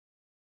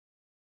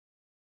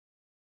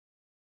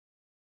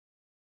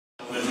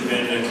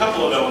been in a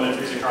couple of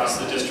elementaries across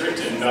the district,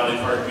 and Valley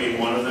Park being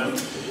one of them.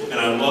 And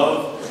I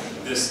love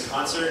this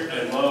concert.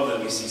 I love that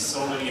we see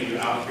so many of you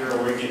out here.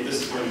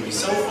 This is going to be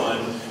so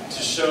fun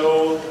to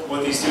show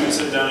what these students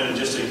have done in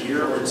just a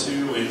year or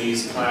two in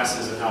these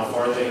classes and how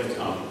far they have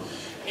come.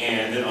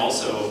 And then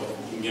also,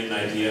 you can get an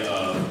idea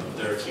of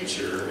their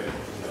future.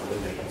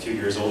 When they're a few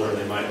years older,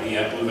 they might be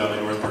at Blue Valley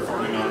North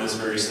performing on this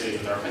very stage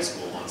with our high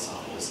school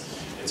ensembles.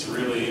 It's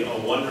really a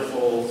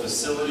wonderful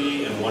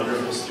facility and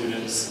wonderful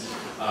students.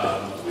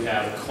 We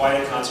have quite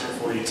a concert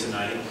for you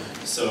tonight.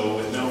 So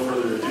with no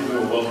further ado, we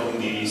will welcome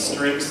the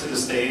strings to the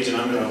stage, and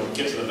I'm going to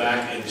get to the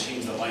back and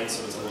change the lights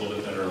so it's a little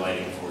bit better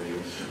lighting for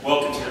you.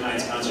 Welcome to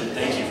tonight's concert.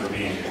 Thank you for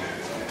being here.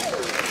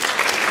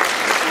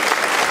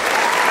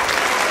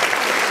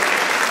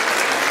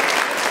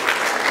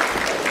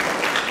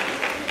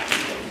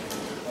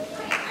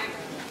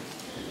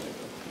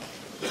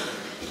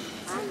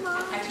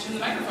 I have to turn the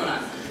microphone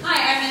on.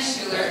 Hi, I'm Ms.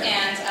 Schuler,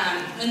 and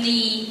when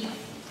the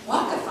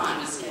walk-a-thon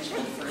was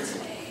scheduled for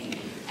today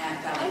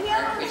at Valley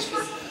Park, which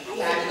was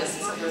fabulous,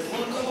 so it was a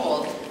little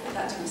cold, I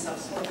thought to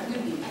myself, well, I'm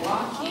going to be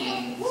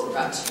walking for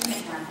about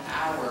 2.5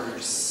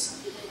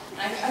 hours.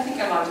 And I think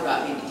I walked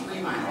about maybe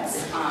 3 miles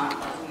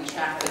walking the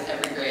track with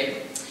every grade.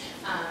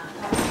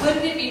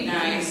 Wouldn't it be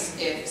nice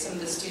if some of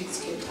the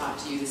students could talk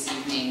to you this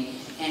evening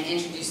and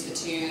introduce the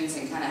tunes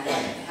and kind of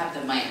have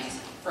the mic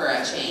for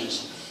a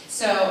change?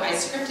 So I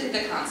scripted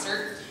the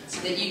concert so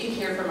that you can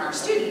hear from our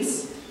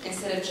students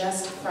instead of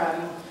just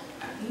from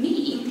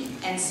me.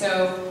 And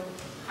so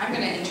I'm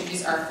going to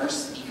introduce our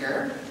first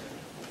speaker,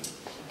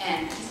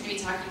 and he's going to be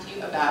talking to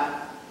you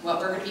about what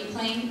we're going to be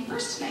playing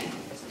first tonight.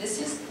 So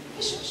this is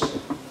Bish Bish.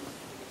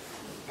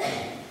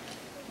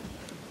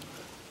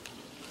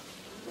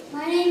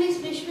 My name is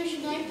Bish Bish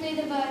and I play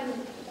the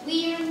violin. We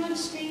Year 1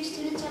 string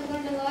students have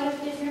learned a lot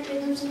of different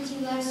rhythms since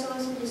you last saw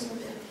us in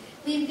December.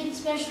 We've been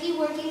specially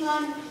working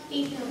on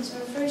 8 notes.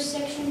 Our first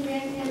section,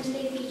 Grandparents'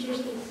 Day, features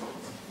 8 notes.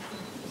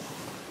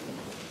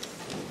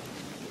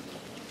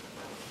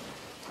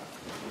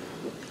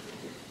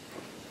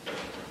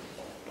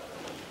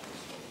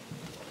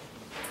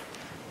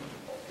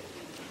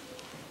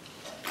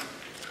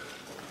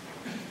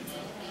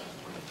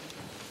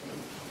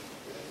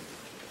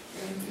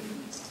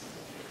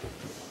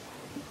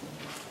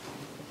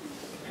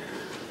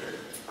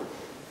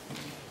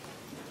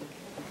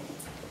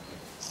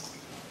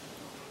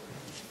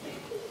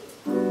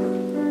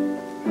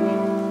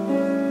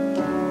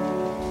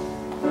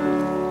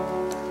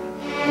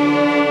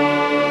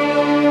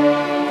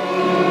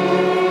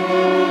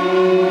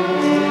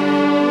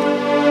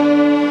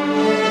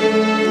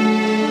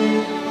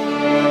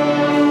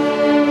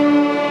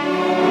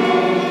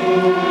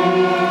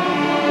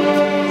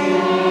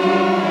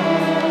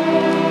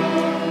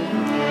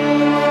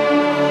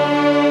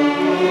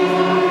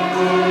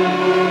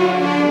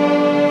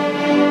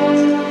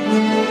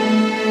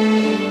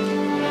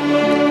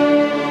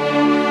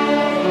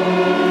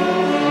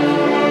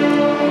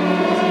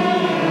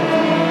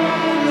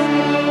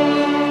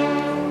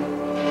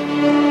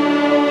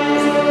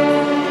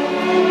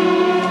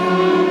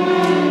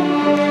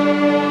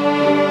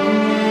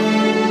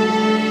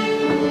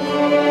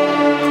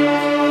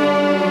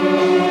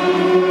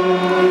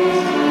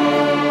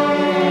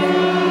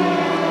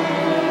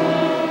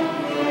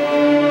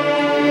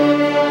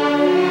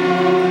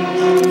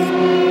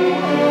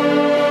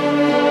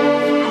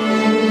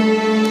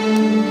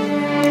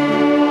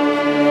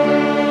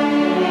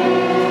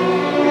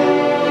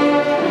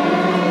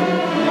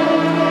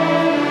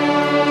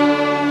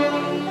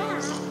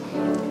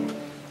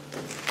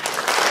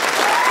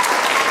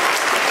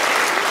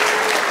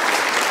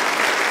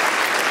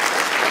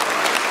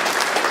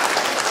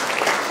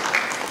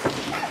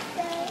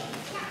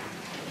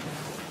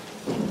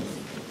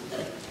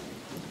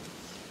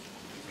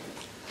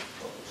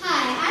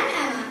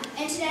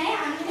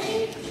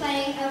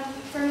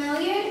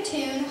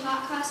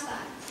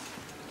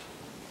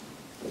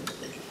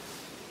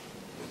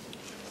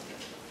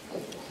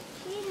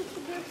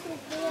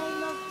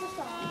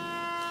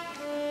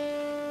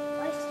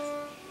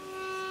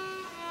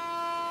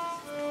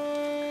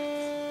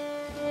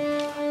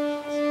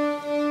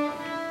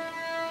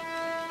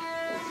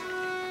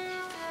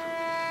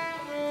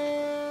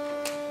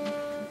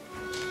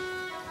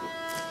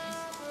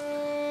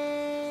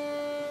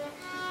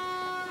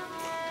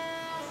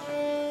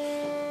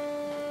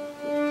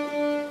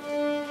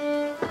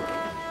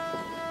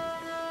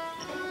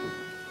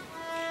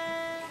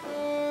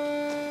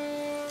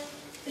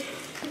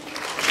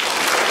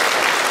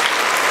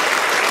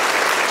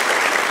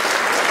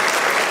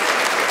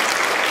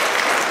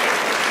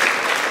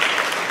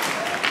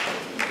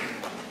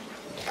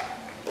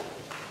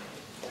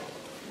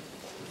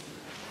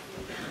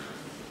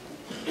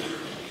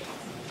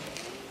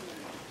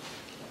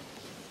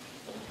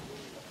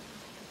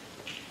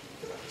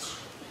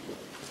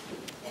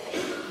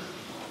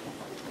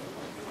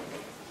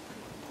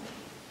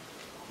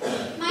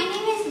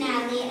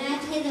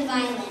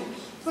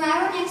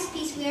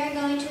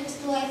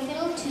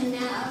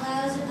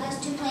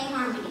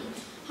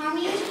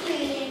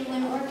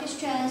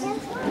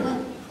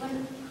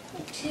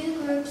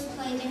 two groups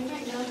play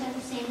different notes at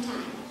the same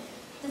time.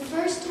 The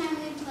first time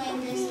we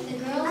played this, the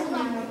girls in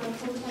our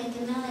group will play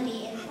the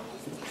melody,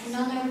 and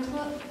on our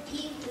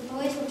repeat, the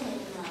boys will play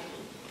the melody.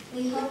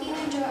 We hope you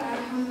enjoy our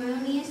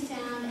harmonious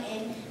sound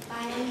in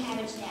Violin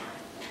Cabbage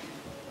Down.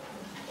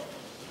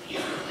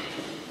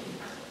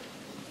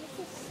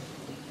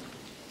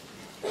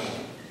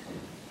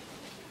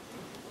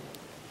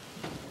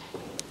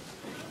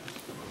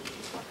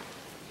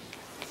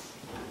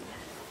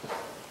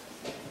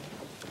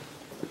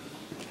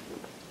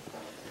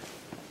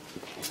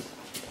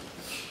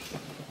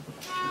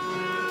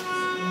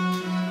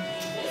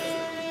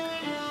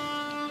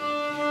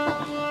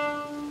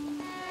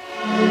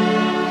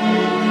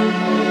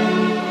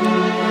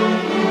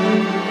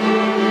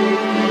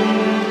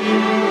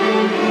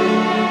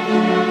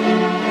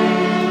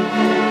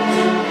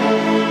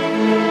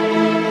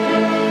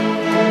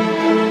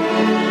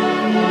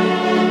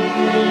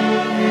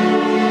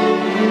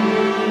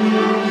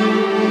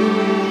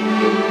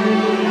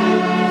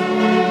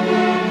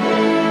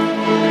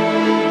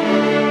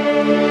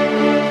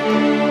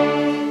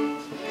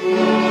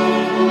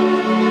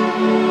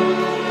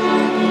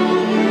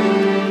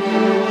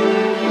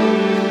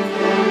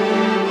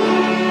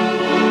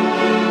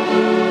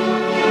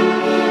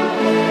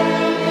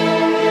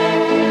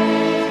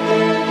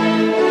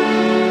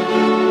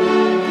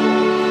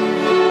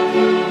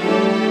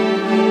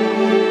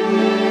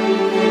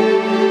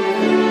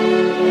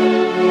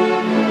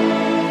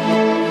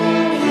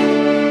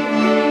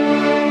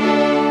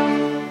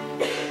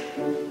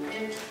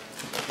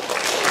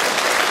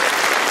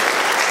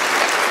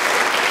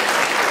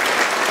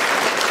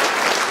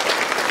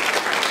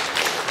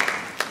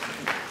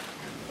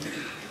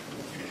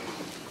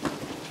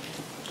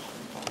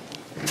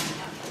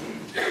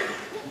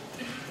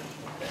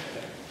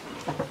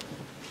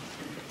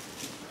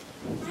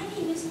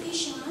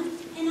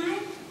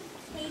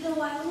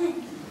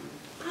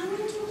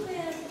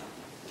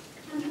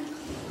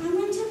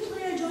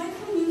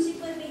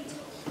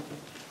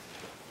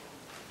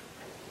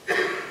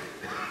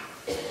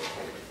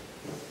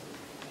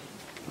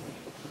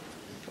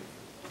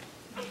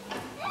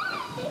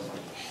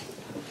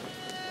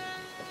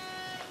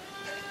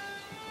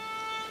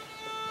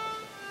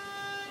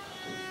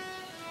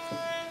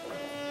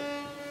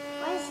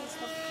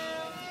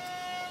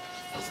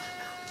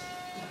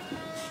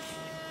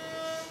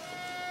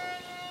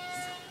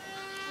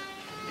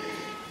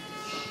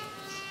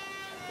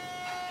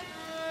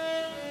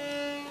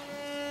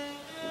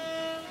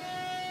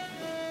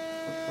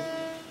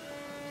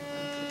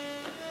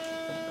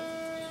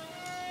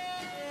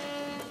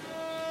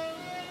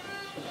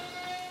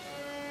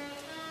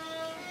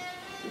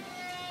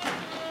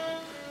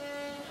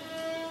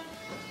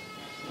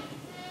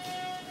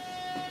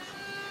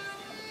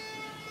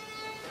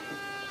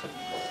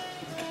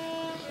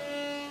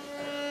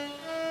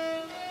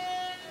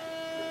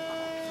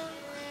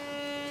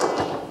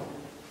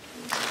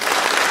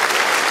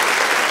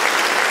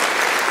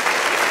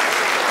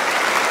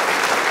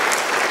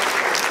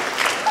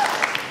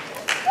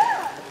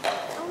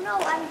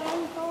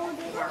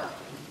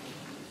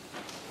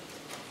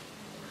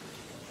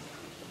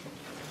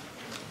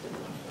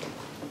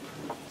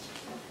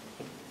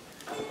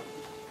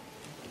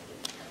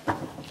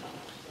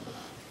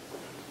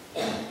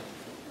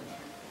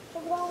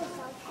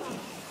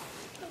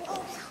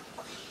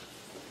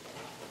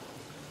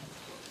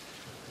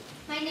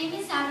 My name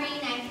is Aubrey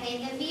and I play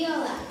the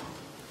viola.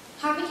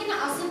 Harmony can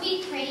also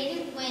be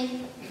created when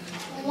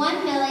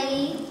one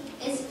melody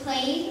is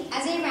played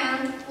as a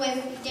round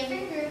with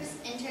different groups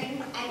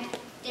entering at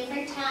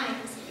different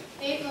times.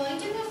 We are going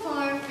to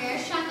perform Fair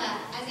Shaka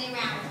as a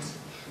round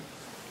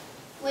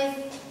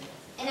with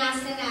an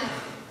ostinato.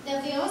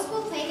 The violas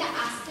will play the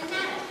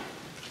ostinato.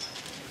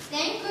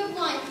 Then group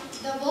 1,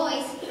 the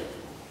boys,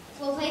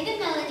 will play the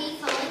melody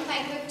followed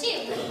by group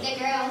 2, the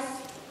girls,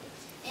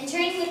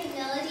 entering with the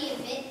melody a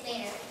bit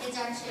later. It's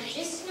our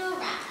traditional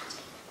round.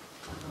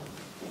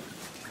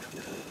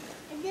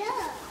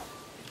 Yeah.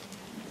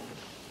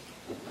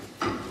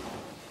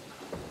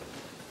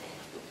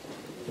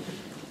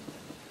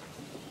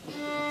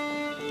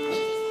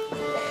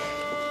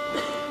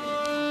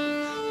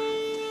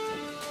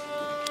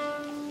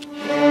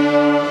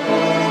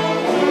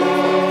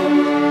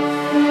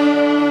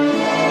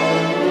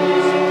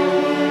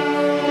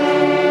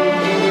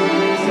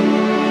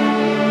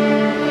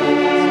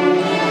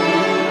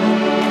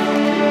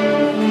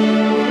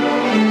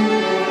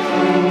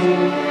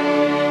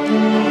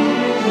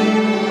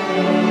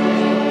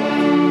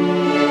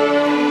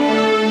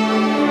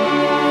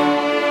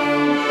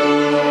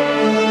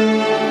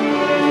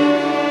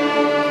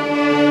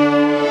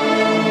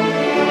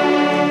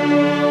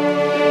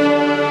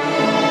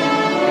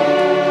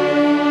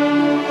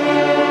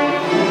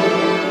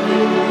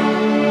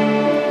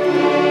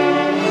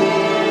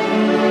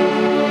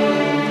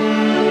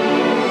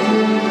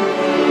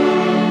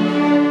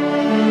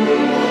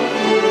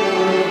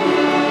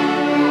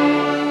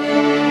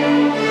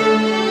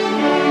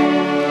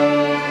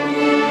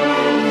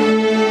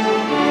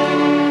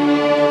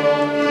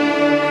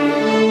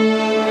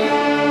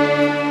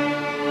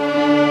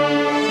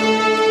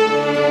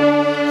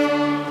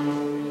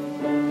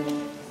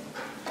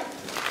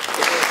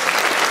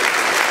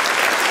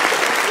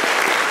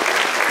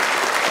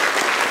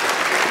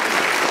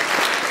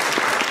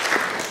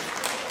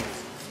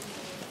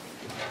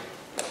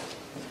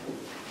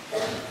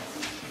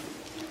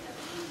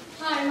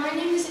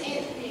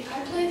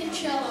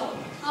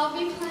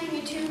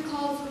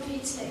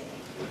 today.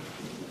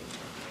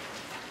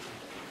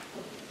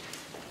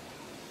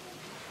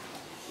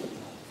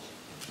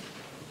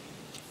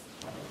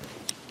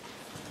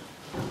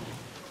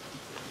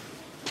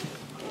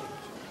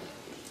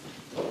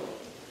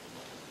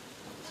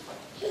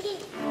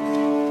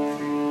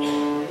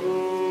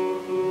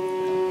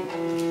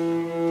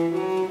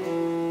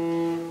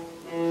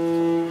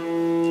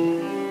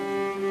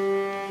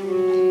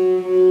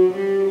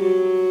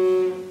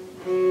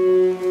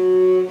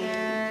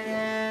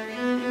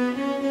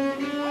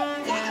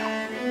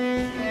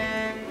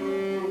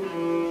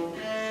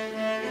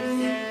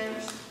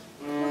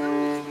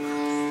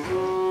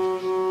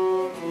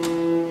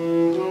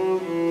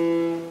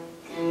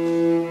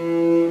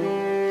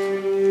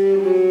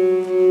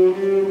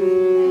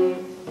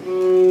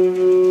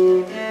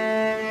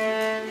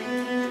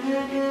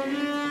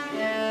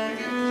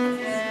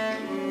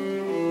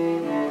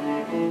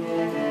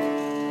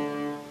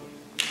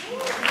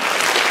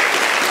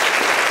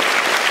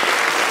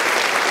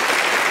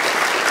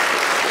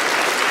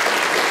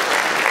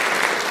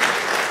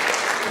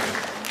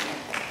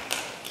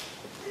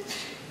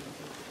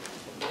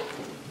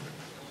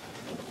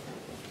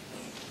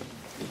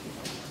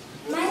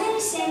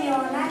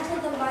 Samuel and I play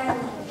the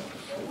violin.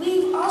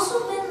 We've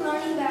also been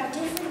learning about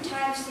different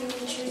time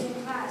signatures in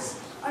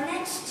class. Our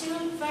next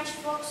tune, French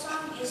folk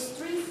song, is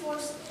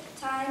 3/4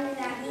 time, and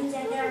that means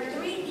that there are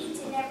 3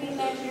 beats in every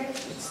measure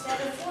instead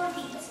of 4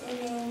 beats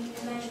in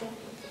the measure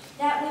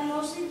that we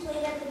mostly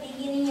played at the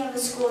beginning of the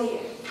school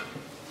year.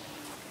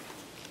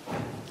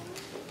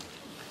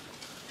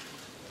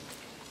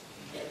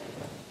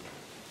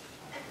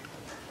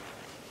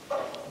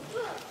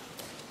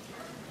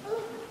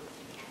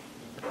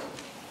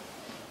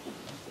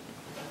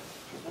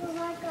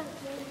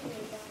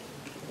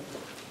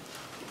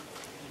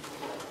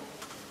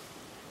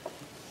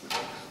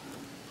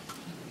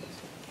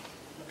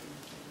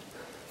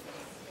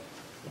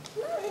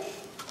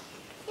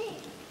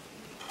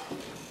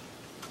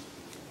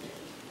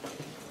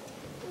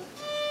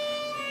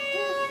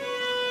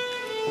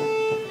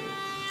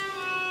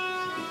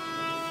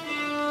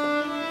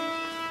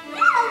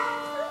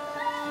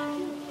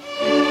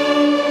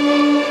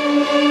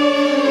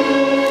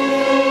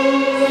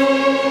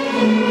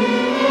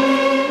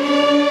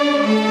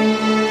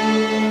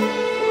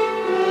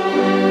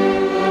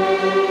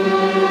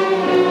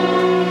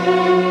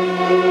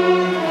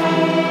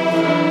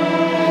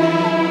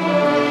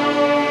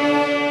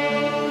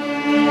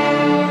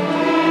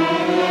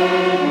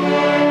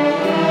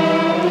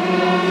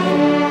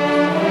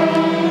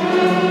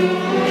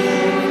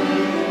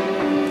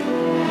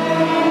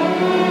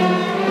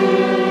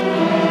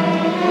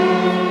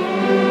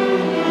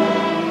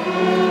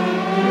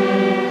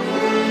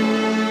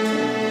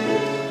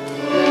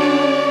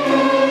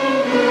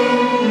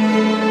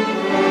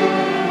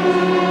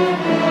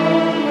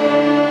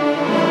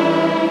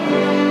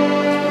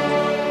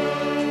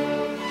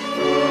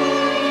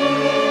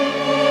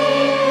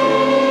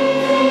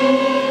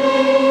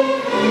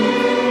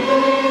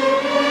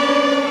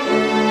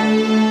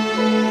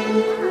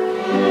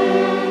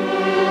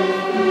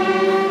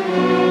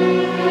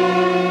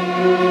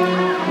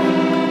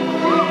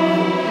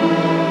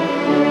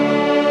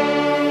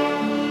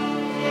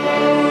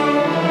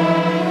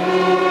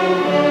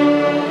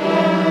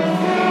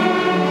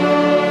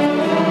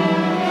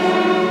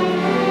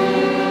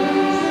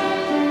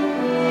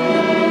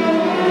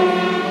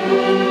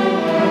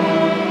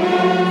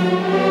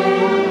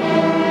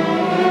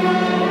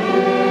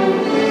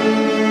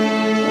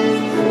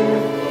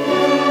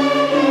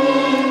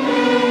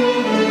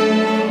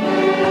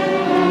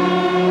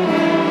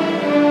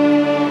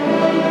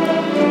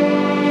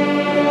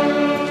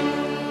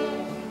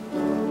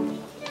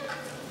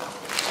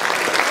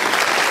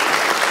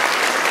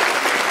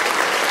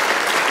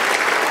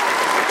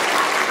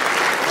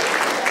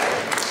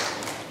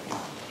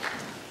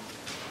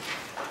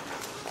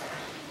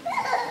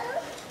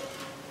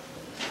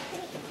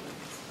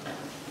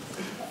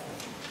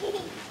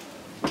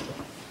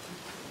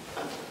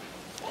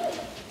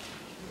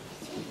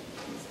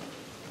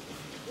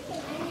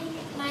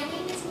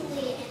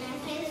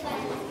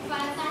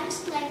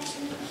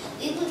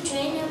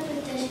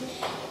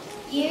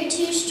 Year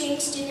 2 string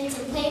students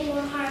are playing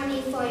more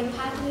harmony for a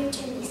popular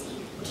tune this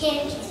evening,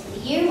 Can Can. The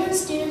Year 1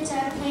 students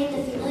are playing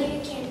the familiar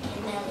Can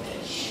Can melody,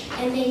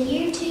 and the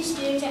Year 2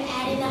 students are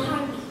adding the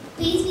harmony.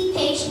 Please be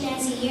patient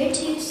as the Year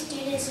 2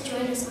 students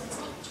join us on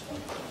stage.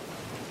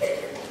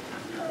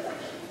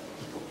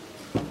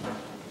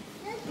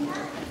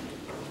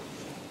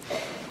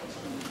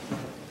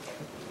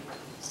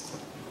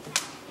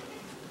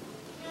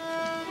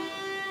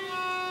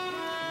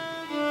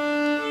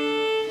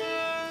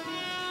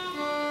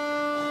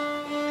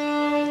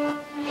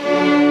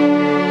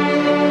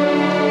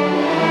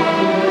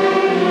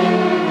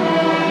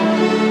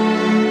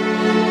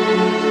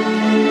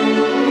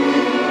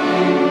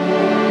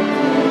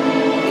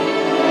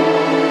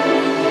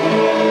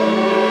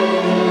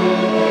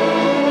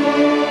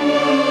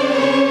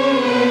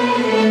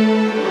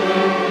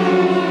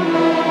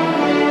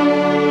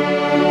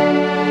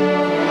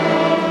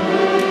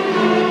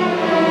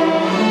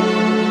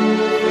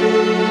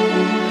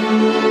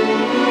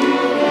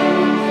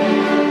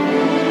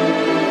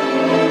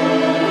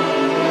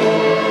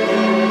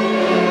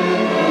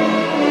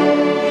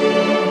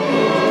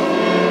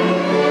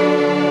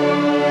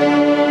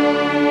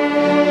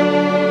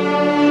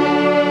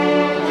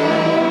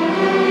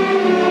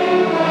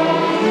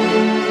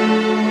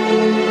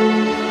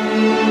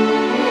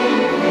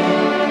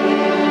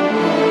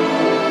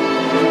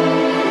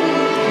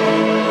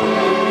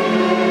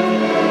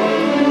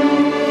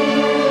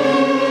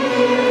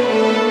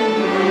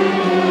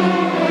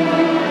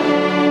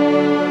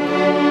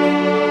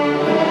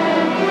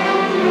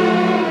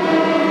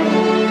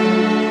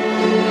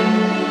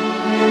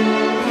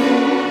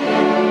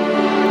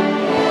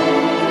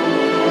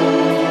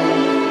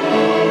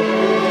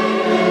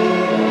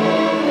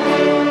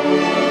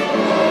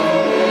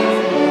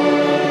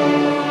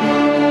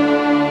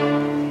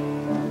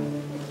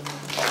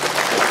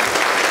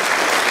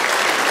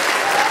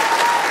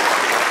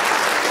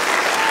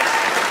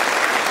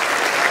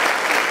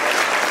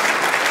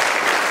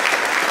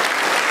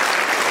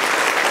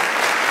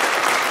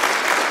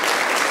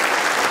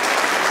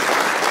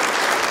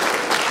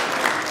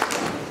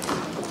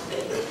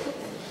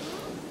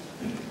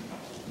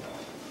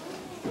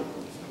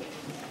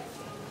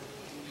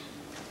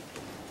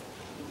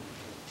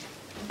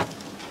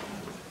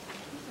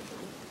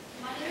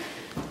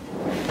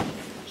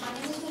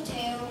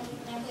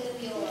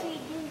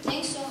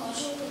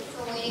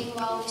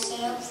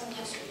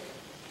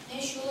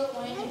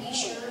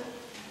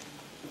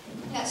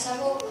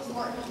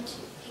 important.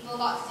 People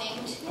got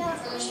thanked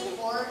for their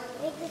support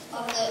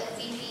of the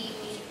VP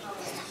music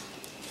program.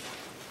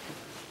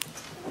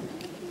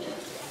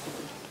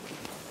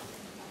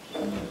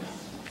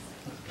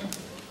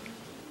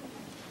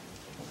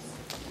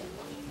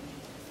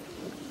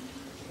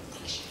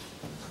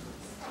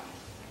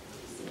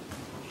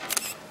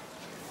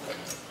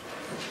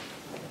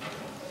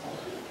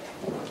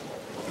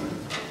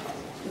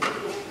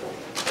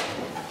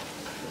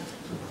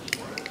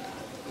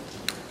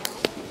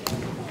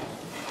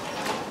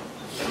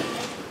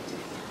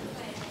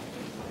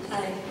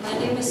 Hi, my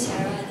name is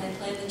Sarah and I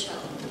play the cello.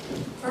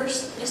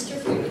 First,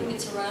 Mr. Freeman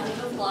gets a round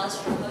of applause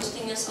for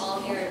hosting us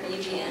all here at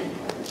BVN.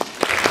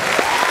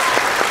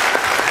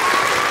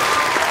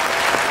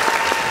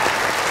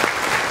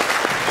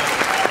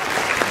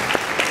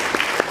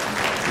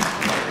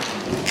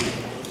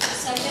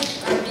 Second,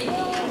 our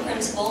BVN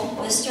principal,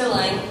 Mr.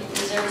 Lang,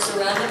 deserves a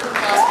round of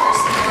applause for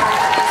supporting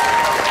the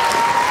music program.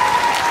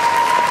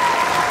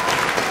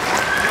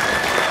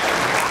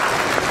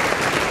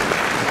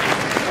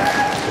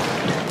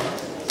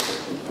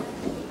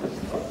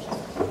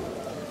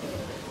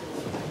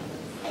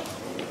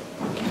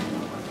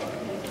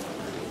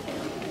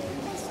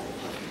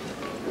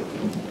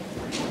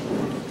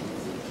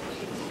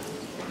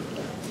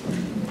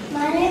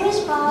 My name is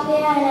Bobby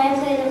and I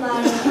play the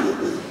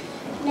violin.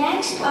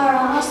 Next, our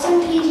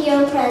awesome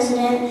PTO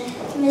president,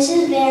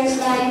 Mrs. Van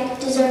Slyke,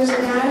 deserves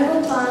a round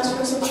of applause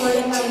for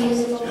supporting our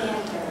musical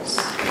campers.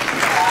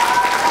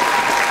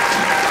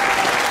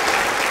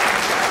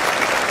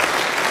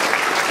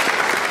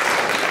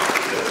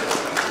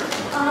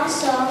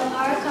 Also,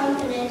 our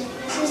accompanist,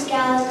 Mrs.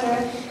 Gallagher,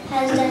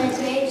 has done a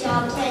great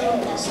job playing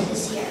with us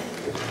this year.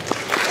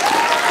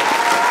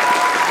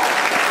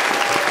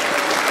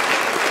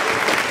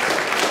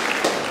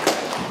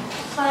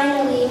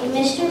 Finally,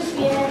 Mr.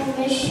 Freeman and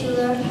Ms.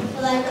 Schuler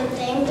would like to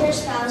thank their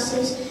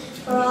spouses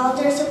for all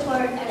their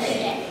support every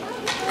day.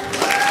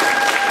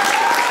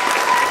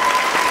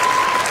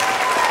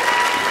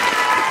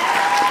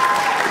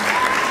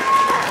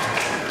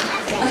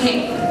 Okay,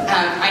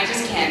 I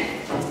just can't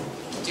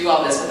do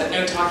all this without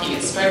no talking.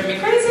 It's driving me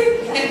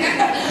crazy.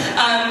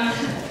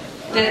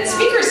 The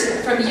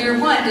speakers from year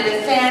one did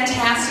a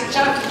fantastic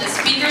job. Can the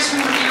speakers from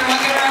year one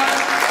get around?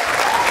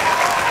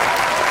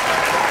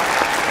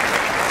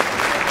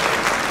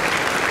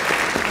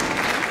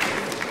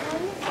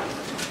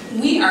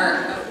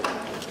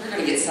 We're going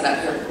to get set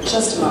up here in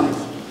just a moment.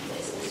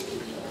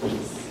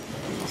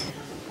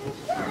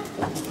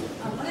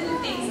 One of the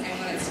things I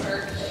want to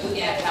start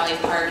doing at Valley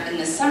Park in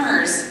the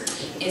summers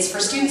is for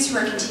students who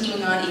are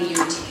continuing on in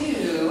year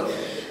two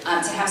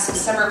to have some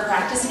summer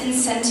practice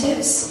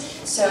incentives.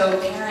 So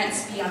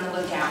parents, be on the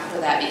lookout for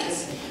that,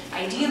 because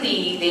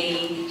ideally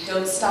they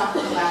don't stop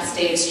on the last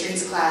day of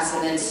strings class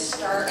and then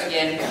start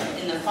again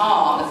in the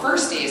fall on the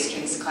first day of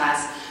strings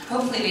class.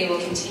 Hopefully they will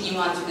continue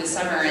on through the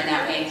summer, and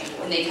that way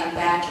when they come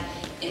back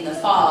in the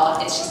fall,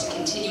 it's just a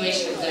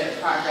continuation of their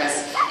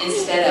progress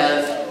instead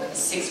of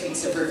 6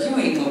 weeks of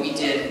reviewing what we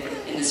did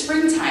in the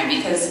springtime,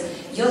 because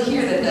you'll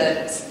hear that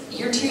the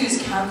year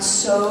twos come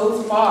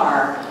so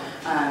far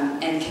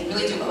and can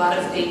really do a lot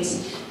of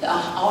things.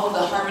 All of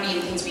the harmony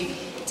and things we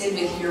did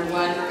with year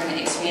one, we're going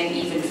to expand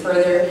even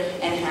further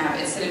and have,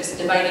 instead of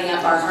dividing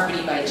up our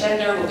harmony by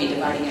gender, we'll be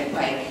dividing it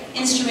by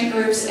instrument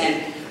groups,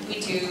 and we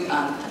do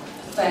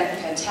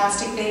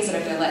fantastic things that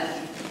I'm going to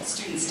let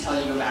students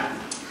tell you about.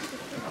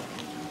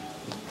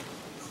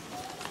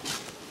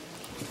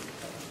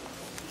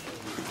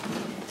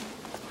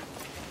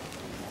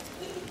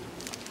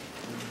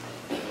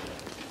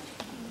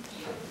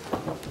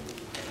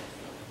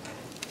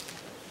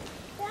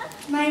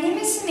 My name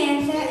is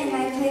Samantha and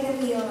I play the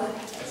viola.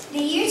 The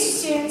year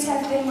students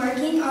have been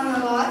working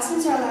on a lot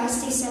since our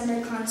last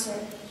December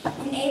concert.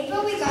 In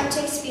April, we got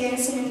to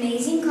experience an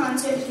amazing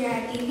concert here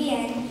at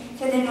BVN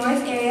for the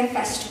North Area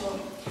Festival,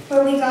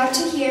 where we got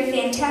to hear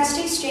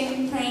fantastic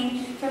string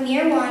playing from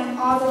year one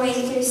all the way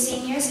through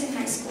seniors in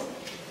high school.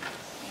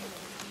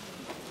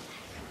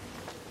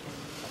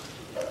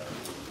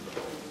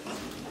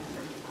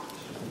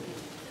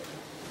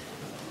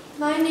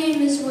 My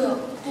name is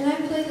Will, and I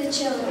play the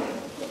cello.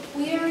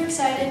 We are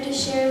excited to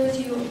share with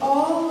you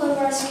all of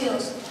our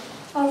skills.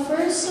 Our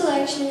first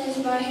selection is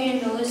by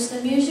Handel. It's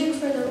the music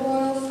for the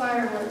Royal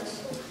Fireworks.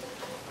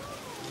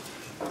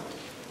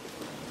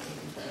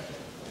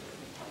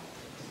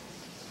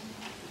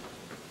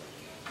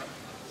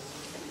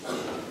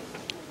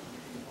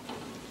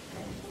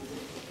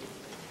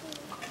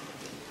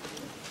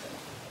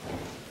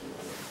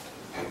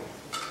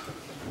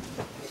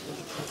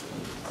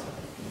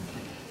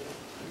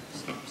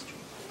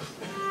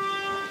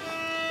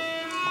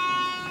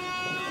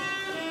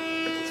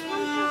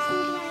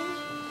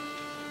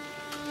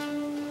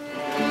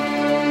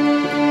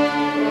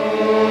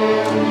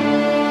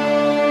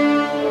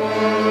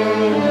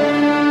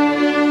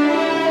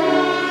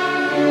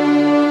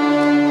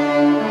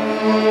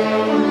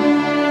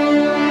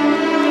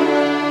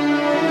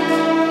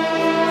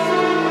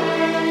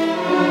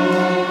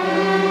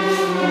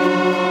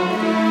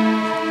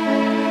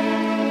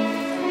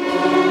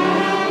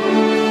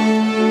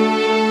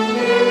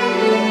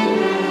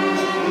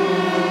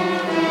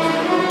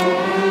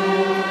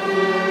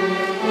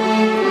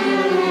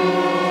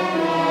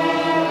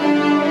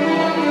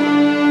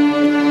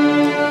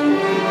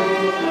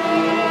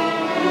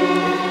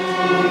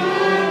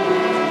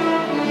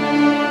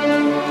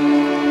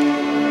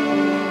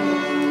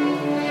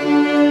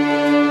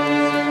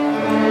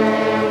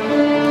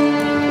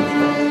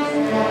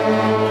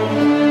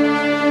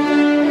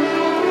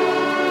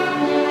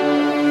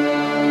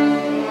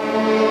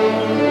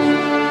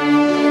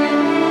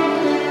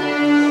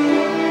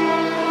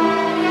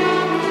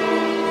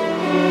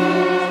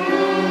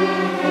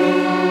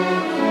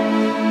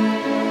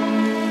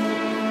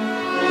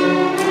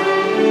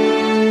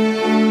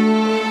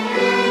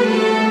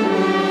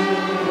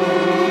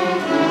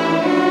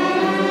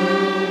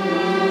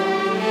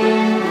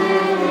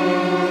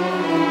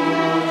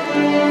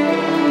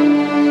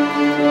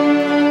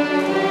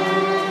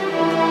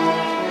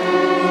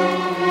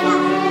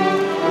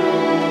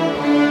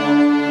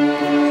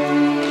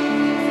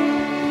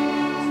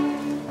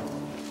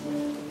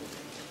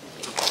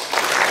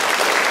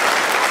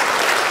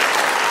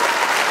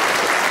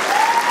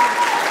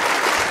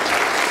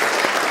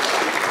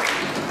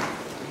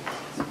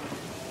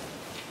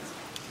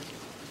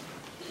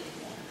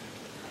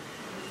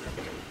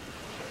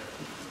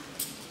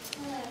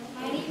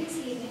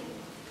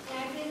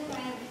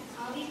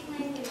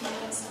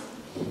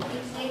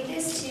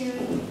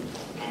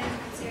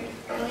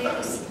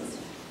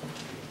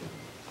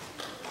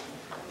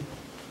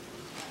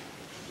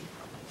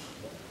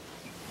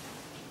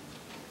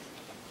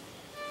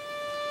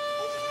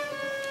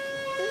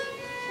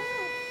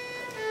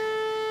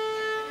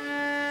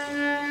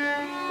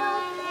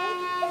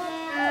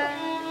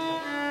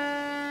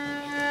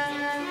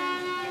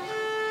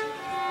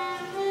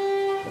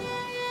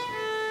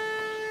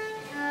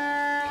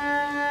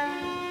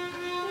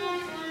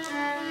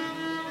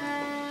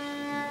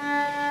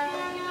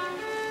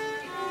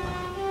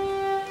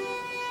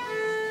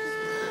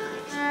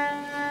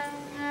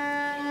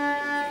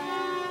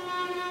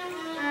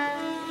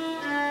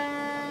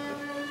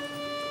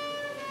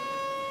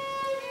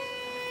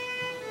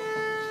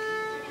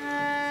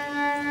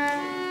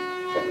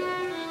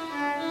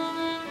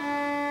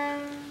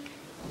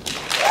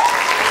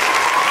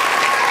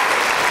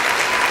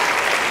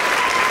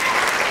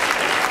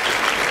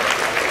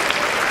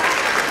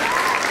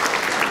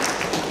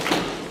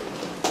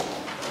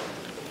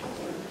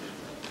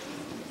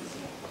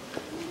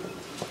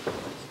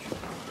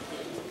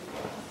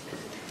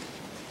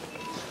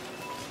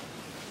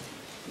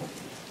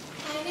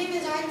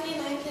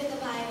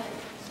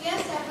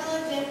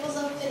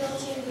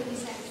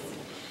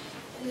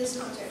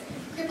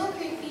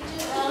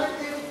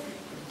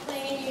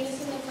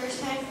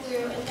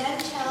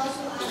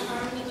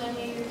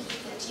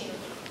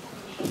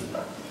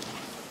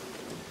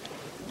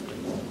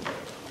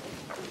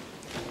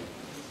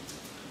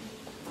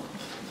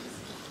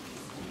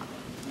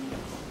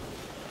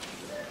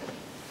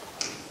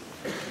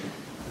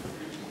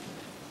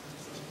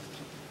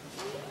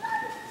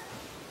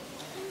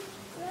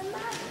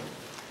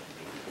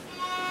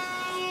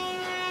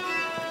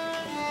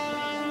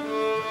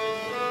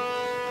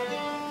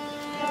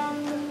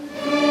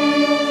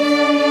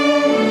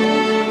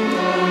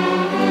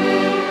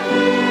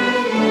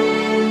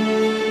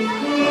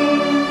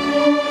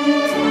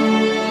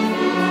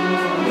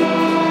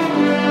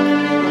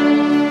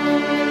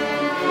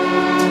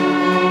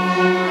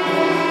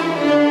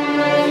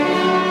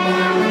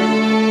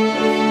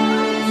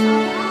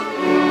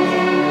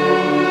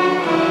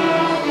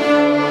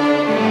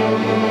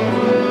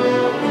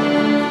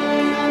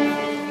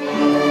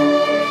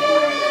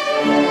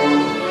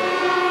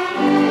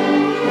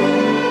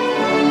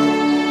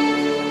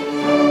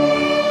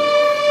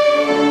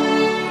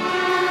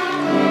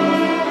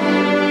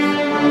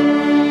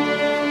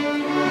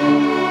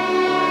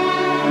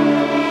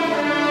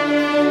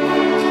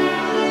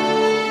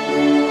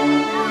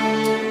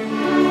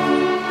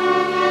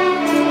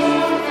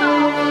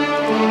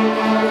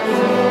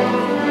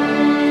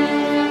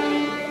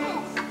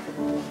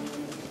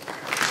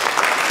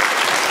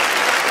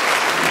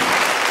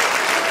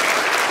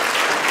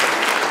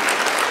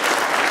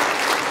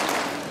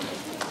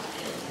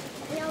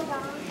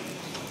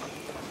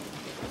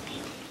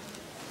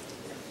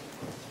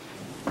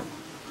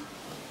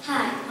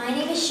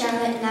 is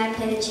Charlotte and I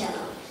play the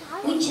cello.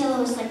 We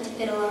cellos like to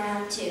fiddle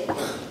around too.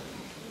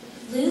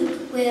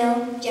 Luke,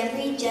 Will,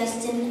 Jeffrey,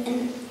 Justin,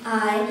 and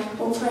I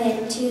will play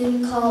a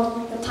tune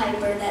called The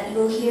Piper that you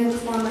will hear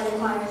performed by the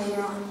choir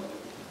later on.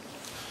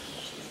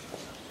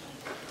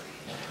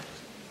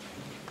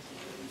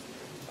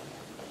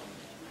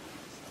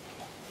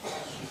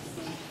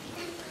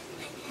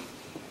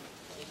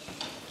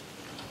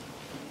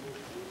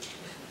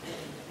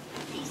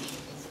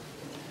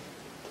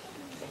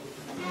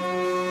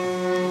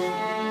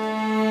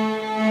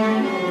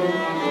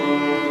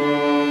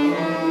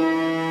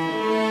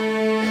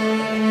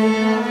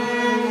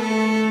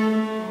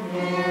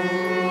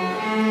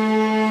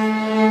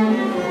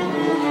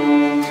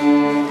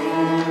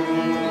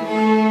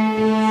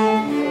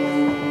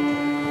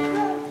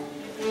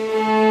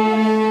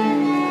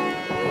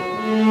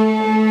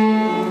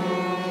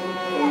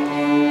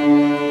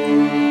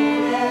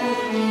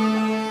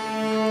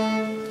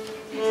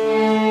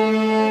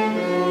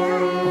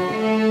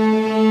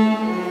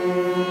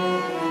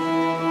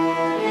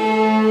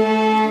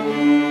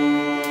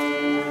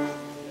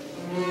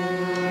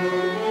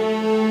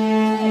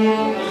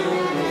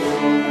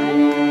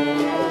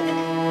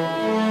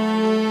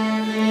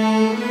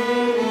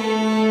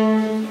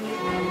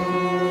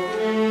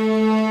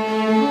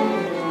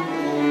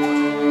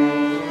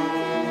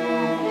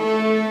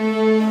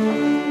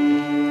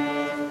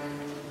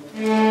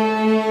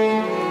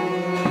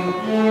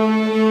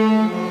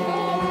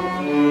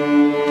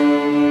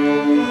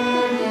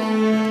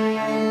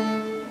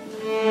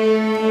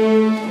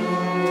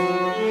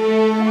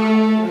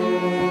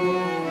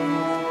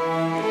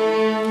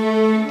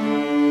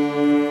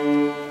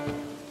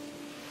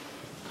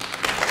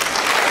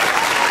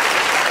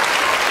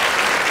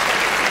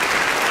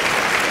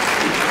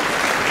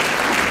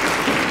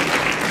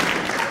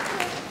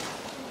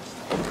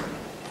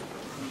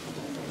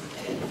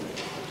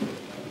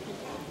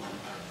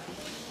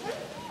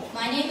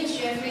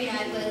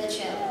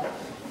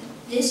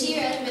 This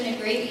year has been a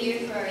great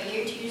year for our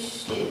Year 2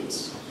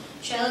 students.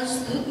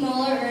 Cellist Luke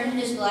Moeller earned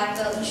his black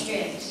belt in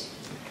strings.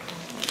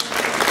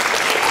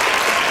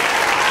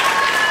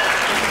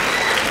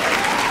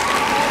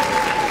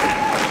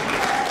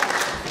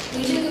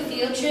 We took a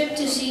field trip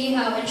to see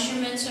how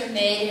instruments are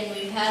made, and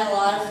we've had a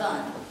lot of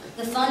fun.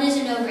 The fun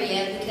isn't over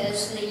yet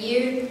because the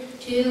Year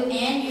 2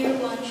 and Year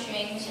 1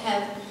 strings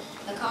have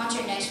a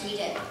concert next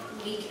week at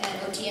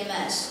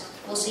OTMS.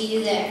 We'll see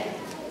you there.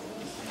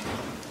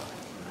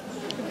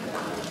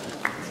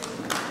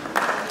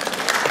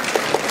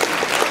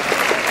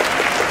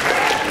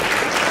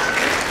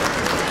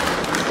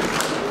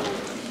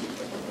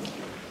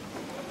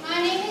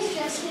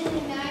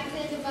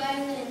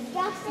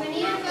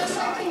 Many of us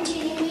are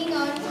continuing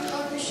on with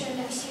orchestra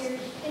next year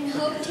and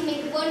hope to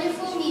make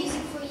wonderful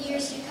music for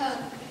years to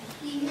come.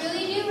 We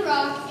really do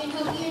rock and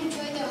hope you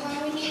enjoy the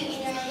harmony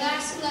in our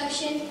last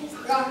selection,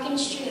 Rock and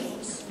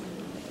Strings.